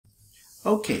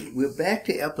Okay, we're back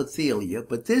to epithelia,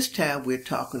 but this time we're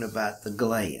talking about the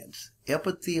glands.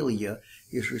 Epithelia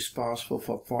is responsible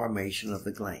for formation of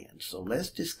the glands. So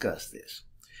let's discuss this.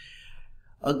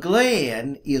 A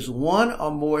gland is one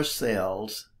or more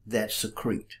cells that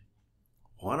secrete.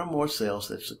 One or more cells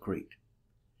that secrete.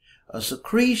 A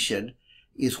secretion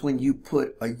is when you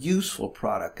put a useful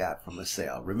product out from a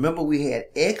cell. Remember, we had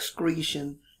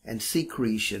excretion and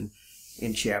secretion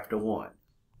in chapter 1.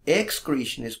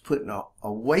 Excretion is putting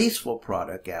a wasteful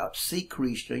product out,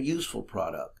 secretion a useful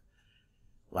product,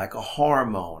 like a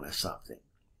hormone or something.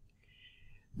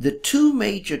 The two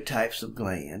major types of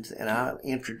glands, and I'll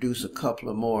introduce a couple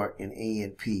of more in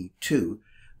A&P too,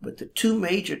 but the two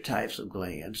major types of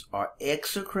glands are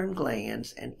exocrine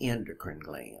glands and endocrine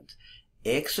glands.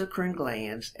 Exocrine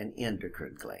glands and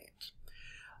endocrine glands.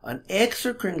 An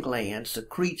exocrine gland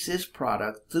secretes its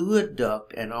product through a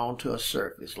duct and onto a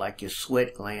surface, like your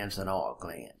sweat glands and oil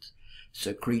glands.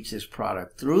 Secretes its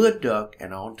product through a duct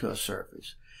and onto a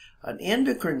surface. An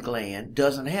endocrine gland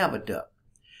doesn't have a duct.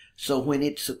 So when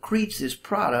it secretes its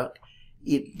product,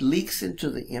 it leaks into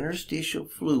the interstitial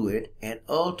fluid and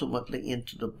ultimately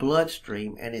into the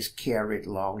bloodstream and is carried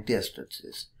long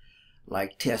distances,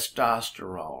 like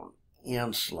testosterone,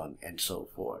 insulin, and so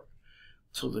forth.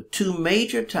 So the two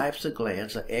major types of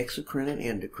glands are exocrine and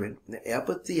endocrine. The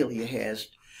epithelia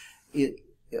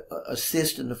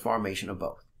assists in the formation of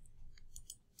both.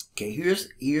 Okay,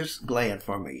 here's gland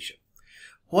formation.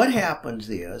 What happens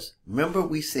is, remember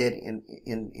we said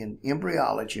in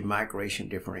embryology, migration,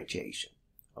 differentiation.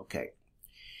 Okay,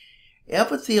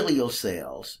 epithelial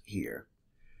cells here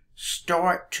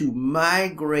start to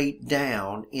migrate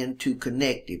down into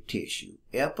connective tissue.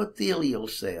 Epithelial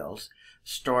cells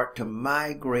start to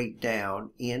migrate down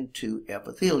into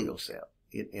epithelial cell,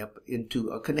 into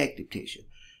a connective tissue.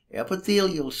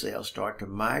 Epithelial cells start to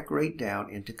migrate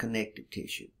down into connective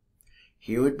tissue.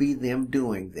 Here would be them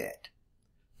doing that.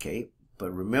 Okay, but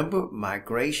remember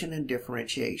migration and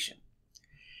differentiation.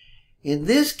 In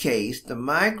this case, the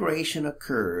migration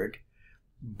occurred,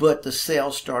 but the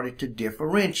cells started to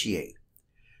differentiate.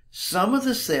 Some of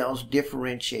the cells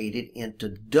differentiated into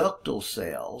ductal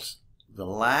cells, the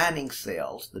lining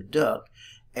cells, the duct,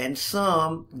 and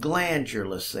some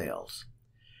glandular cells.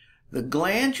 The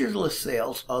glandular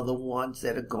cells are the ones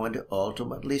that are going to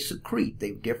ultimately secrete.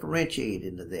 They've differentiated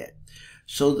into that.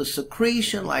 So the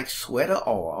secretion, like sweat or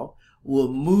oil,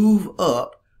 will move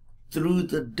up through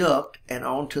the duct and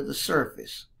onto the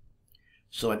surface.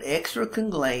 So an exocrine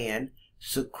gland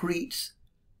secretes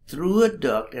through a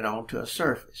duct and onto a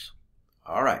surface.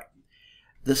 All right.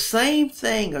 The same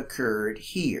thing occurred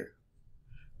here.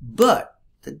 But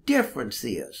the difference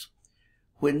is,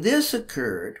 when this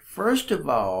occurred, first of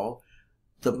all,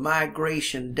 the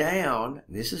migration down,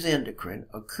 this is endocrine,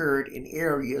 occurred in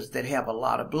areas that have a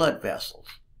lot of blood vessels,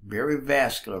 very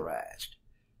vascularized.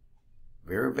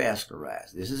 Very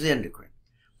vascularized. This is endocrine.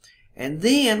 And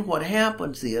then what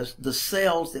happens is the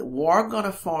cells that were going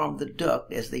to form the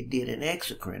duct, as they did in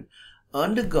exocrine,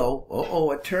 undergo,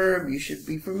 a term you should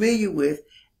be familiar with,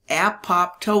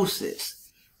 apoptosis.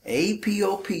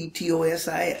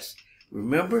 A-P-O-P-T-O-S-I-S.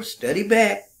 Remember, study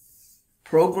back.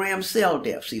 Programmed cell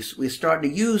death. See, we're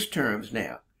starting to use terms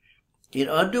now. It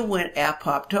underwent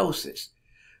apoptosis.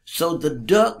 So the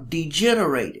duct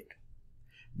degenerated.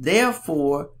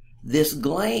 Therefore, this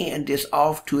gland is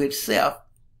off to itself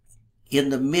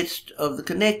in the midst of the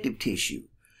connective tissue.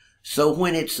 So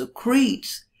when it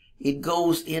secretes, it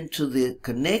goes into the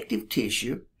connective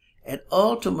tissue and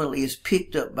ultimately is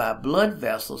picked up by blood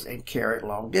vessels and carried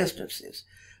long distances.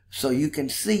 So you can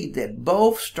see that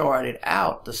both started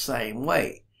out the same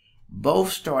way.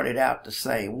 Both started out the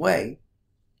same way,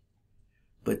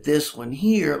 but this one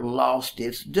here lost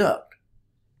its duct.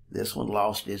 This one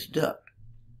lost its duct.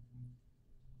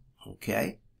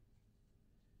 Okay?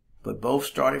 But both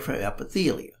started from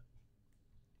epithelia.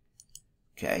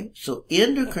 Okay? So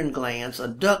endocrine glands are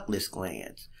ductless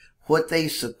glands. What they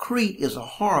secrete is a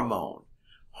hormone.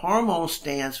 Hormone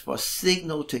stands for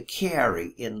signal to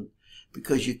carry,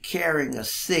 because you're carrying a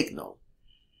signal.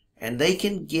 And they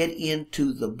can get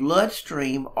into the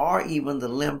bloodstream or even the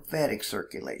lymphatic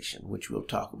circulation, which we'll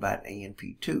talk about in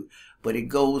A&P 2. But it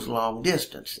goes long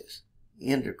distances.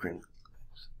 Endocrine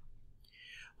glands.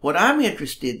 What I'm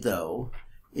interested, though,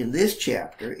 in this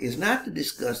chapter is not to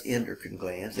discuss endocrine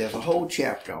glands. There's a whole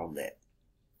chapter on that.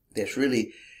 That's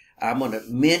really, I'm going to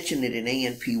mention it in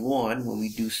A&P 1 when we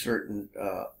do certain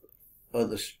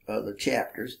other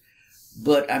chapters.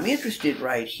 But I'm interested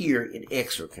right here in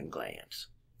exocrine glands.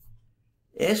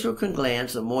 Exocrine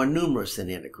glands are more numerous than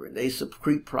endocrine. They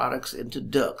secrete products into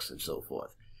ducts and so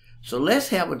forth. So let's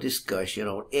have a discussion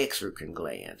on exocrine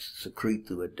glands secrete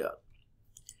through a duct.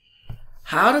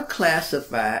 How to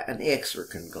classify an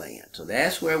exocrine gland. So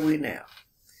that's where we're now.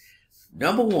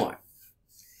 Number one,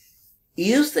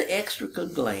 is the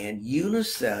exocrine gland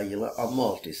unicellular or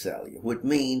multicellular? Which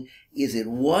means, is it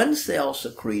one cell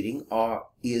secreting or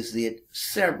is it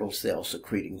several cells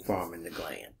secreting forming the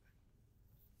gland?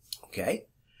 Okay,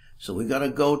 so we're going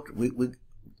to go,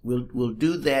 we'll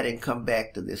do that and come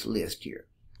back to this list here.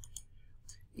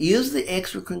 Is the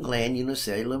exocrine gland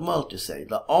unicellular or multicellular?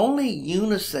 The only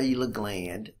unicellular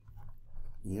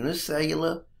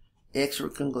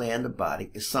exocrine gland in the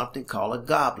body is something called a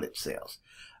goblet cells.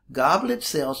 Goblet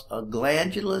cells are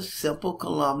glandular, simple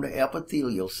columnar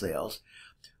epithelial cells,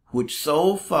 which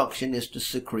sole function is to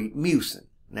secrete mucin.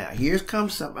 Now, here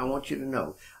comes something I want you to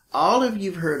know. All of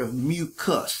you have heard of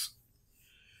mucus,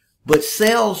 but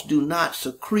cells do not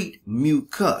secrete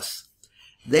mucus.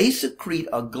 They secrete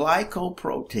a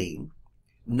glycoprotein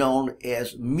known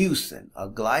as mucin. A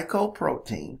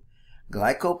glycoprotein,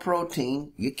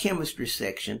 your chemistry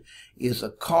section, is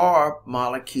a carb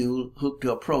molecule hooked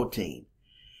to a protein.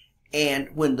 And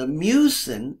when the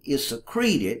mucin is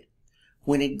secreted,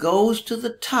 when it goes to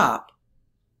the top,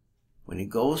 the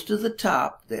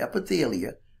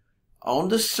epithelia, on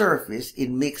the surface,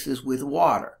 it mixes with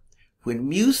water. When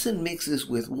mucin mixes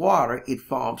with water, it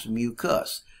forms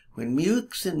mucus. When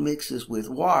mucin mixes with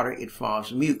water, it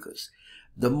forms mucus.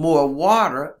 The more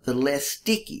water, the less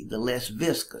sticky, the less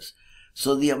viscous.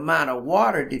 So the amount of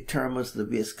water determines the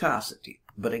viscosity.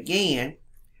 But again,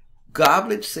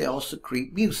 goblet cells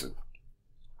secrete mucin,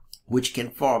 which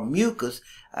can form mucus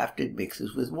after it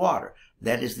mixes with water.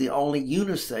 That is the only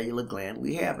unicellular gland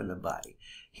we have in the body.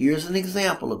 Here's an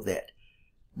example of that.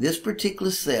 This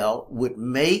particular cell would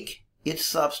make its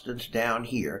substance down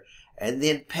here and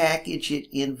then package it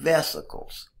in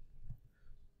vesicles.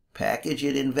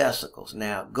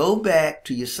 Now, go back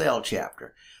to your cell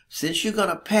chapter. Since you're going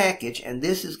to package, and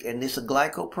this is a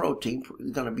glycoprotein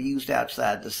going to be used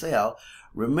outside the cell,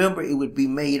 remember it would be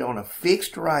made on a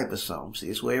fixed ribosome. See,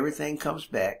 it's where everything comes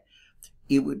back.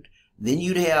 Then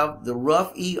you'd have the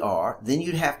rough ER. Then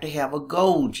you'd have to have a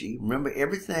Golgi. Remember,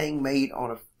 everything made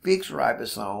on a fixed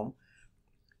ribosome,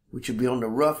 which would be on the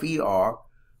rough ER,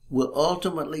 will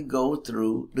ultimately go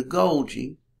through the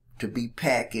Golgi to be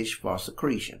packaged for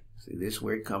secretion. See, this is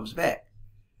where it comes back.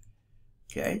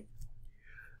 Okay.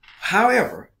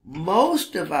 However,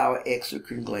 most of our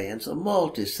exocrine glands are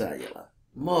multicellular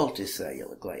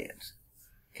glands.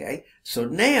 Okay. So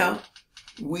now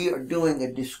we are doing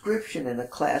a description and a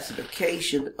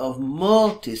classification of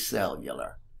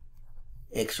multicellular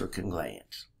exocrine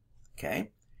glands.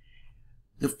 Okay.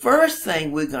 The first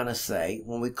thing we're going to say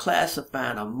when we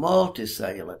classify a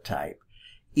multicellular type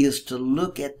is to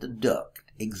look at the duct,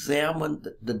 examine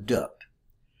the duct.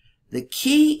 The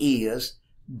key is,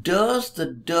 does the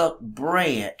duct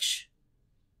branch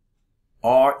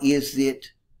or is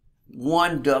it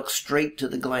one duct straight to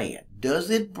the gland? Does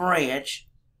it branch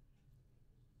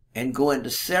and go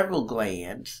into several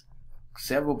glands,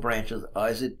 several branches, or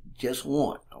is it just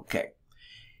one? Okay.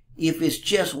 If it's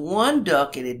just one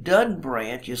duct and it doesn't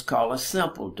branch, it's called a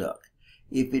simple duct.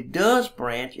 If it does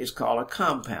branch, it's called a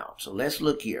compound. So let's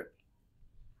look here.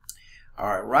 All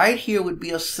right, right here would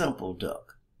be a simple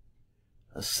duct.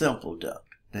 A simple duct.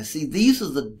 Now see, these are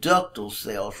the ductal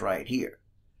cells right here.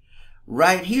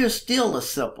 Right here is still a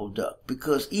simple duct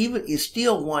because even it's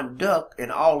still one duct,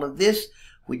 and all of this,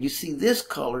 when you see this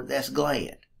color, that's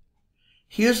gland.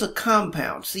 Here's a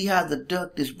compound. See how the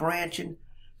duct is branching?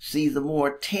 See, the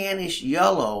more tannish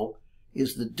yellow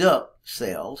is the duct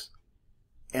cells,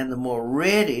 and the more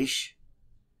reddish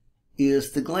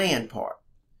is the gland part.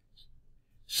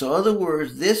 So in other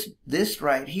words, this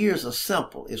right here is a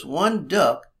simple. It's one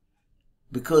duct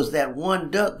because that one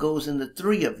duct goes into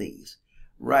three of these.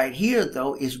 Right here,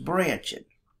 though, is branching.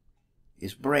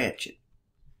 It's branching.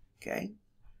 Okay?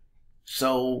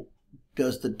 So,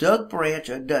 does the duct branch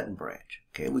or doesn't branch?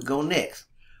 Okay, we go next.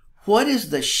 What is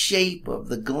the shape of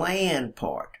the gland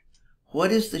part?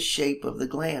 What is the shape of the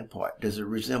gland part? Does it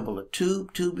resemble a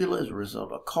tube, tubular? Does it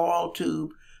resemble a coil tube?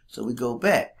 So we go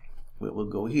back. We'll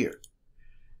go here.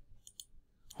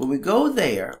 When we go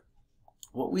there,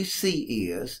 what we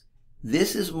see is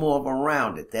this is more of a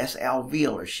rounded. That's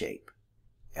alveolar shape.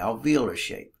 Alveolar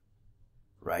shape.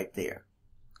 Right there.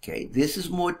 Okay, this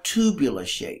is more tubular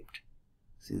shaped.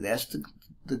 See, that's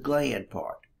the gland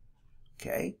part.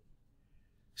 Okay.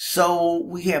 So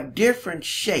we have different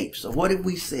shapes. So what have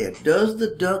we said? Does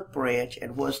the duct branch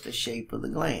and what's the shape of the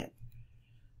gland?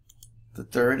 The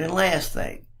third and last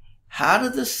thing. How do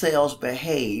the cells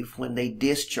behave when they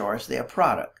discharge their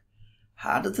product?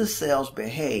 How do the cells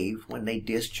behave when they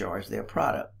discharge their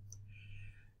product?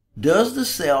 Does the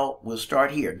cell, we'll start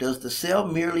here, does the cell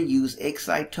merely use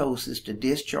excitosis to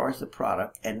discharge the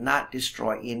product and not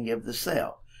destroy any of the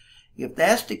cell? If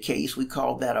that's the case, we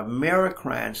call that a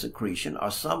merocrine secretion, or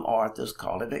some authors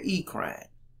call it an ecrine.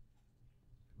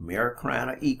 Merocrine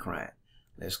or ecrine.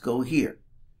 Let's go here.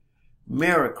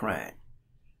 Merocrine.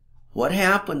 What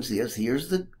happens is, here's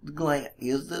the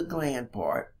gland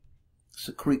part,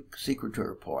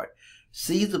 secretory part.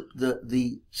 See,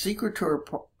 the secretory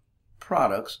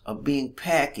products are being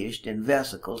packaged in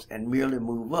vesicles and merely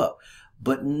move up.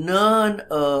 But none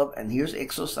of, and here's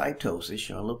exocytosis,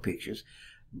 showing little pictures,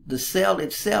 the cell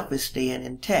itself is staying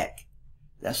intact.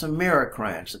 That's a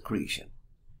merocrine secretion.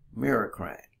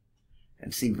 Merocrine.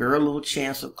 And see, very little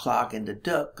chance of clogging the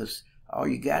duct because all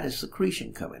you got is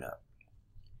secretion coming up.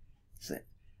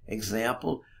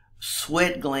 Example,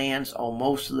 sweat glands on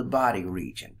most of the body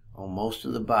region. On most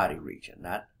of the body region.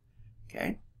 Not,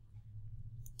 okay?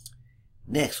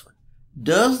 Next one.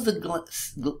 Does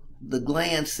the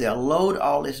gland cell load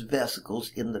all its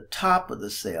vesicles in the top of the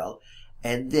cell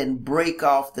and then break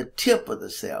off the tip of the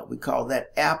cell? We call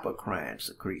that apocrine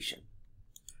secretion.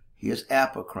 Here's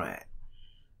apocrine.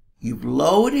 You've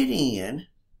loaded in,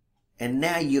 and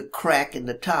now you're cracking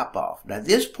the top off. Now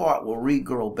this part will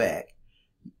regrow back,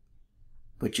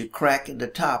 but you're cracking the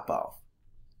top off.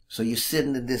 So you're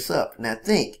sitting this up. Now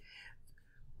think,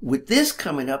 with this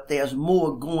coming up, there's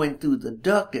more going through the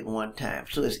duct at one time.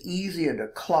 So it's easier to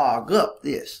clog up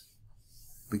this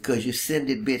because you're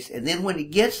sending bits. And then when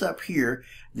it gets up here,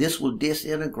 this will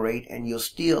disintegrate and you'll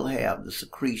still have the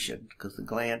secretion because the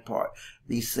gland part,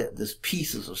 these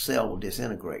pieces of cell will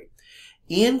disintegrate.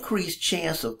 Increased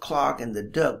chance of clogging the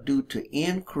duct due to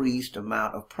increased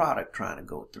amount of product trying to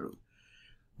go through.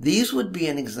 These would be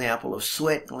an example of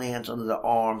sweat glands under the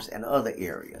arms and other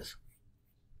areas.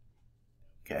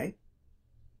 Okay.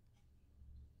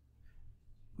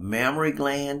 Mammary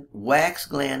gland, wax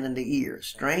gland in the ear.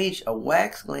 Strange, a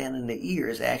wax gland in the ear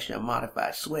is actually a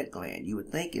modified sweat gland. You would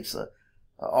think it's a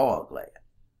oil gland.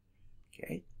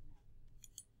 Okay.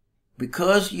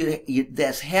 Because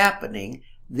that's happening,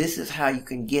 this is how you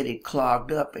can get it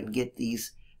clogged up and get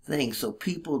these things. So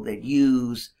people that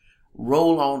use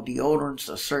roll-on deodorants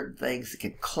or certain things that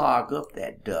can clog up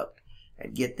that duct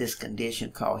and get this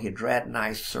condition called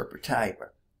hidradenitis suppurativa.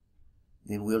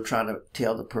 Then we'll try to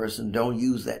tell the person, don't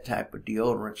use that type of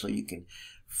deodorant so you can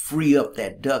free up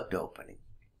that duct opening.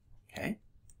 Okay?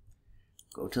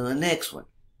 Go to the next one.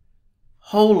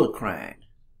 Holocrine.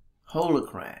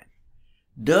 Holocrine.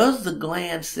 Does the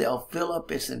gland cell fill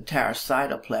up its entire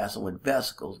cytoplasm with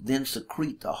vesicles, then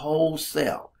secrete the whole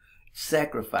cell? It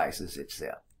sacrifices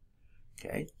itself.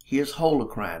 Okay? Here's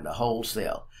holocrine, the whole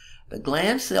cell. The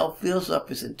gland cell fills up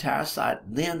its entire site,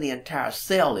 then the entire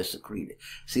cell is secreted.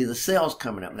 See, the cell's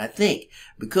coming up. And I think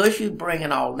because you're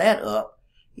bringing all that up,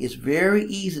 it's very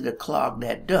easy to clog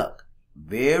that duct.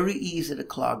 Very easy to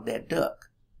clog that duct.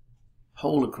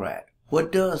 Holocrine.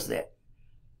 What does that?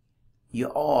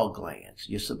 Your oil glands,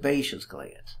 your sebaceous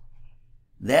glands.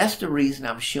 That's the reason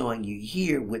I'm showing you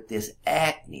here with this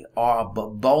acne or a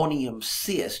bubonium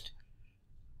cyst,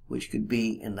 which could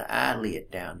be in the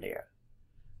eyelid down there.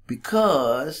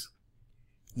 Because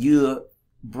you're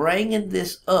bringing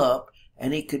this up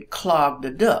and it could clog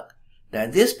the duct. Now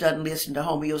this doesn't listen to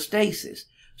homeostasis.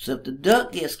 So if the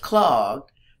duct gets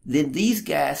clogged, then these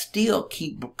guys still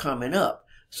keep coming up.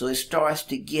 So it starts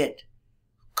to get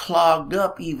clogged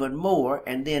up even more,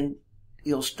 and then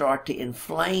it'll start to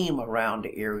inflame around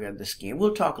the area of the skin.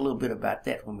 We'll talk a little bit about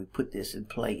that when we put this in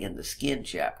play in the skin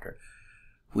chapter,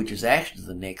 which is actually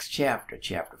the next chapter,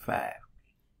 chapter 5.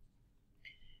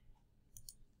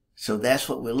 So that's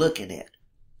what we're looking at.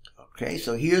 Okay,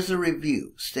 so here's a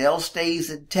review. Cell stays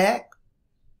intact.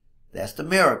 That's the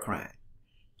merocrine.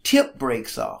 Tip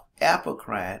breaks off,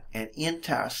 apocrine, and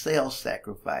entire cell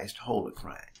sacrificed,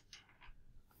 holocrine.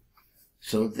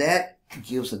 So that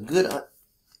gives a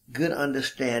good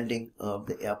understanding of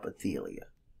the epithelia.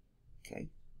 Okay,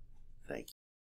 thank you.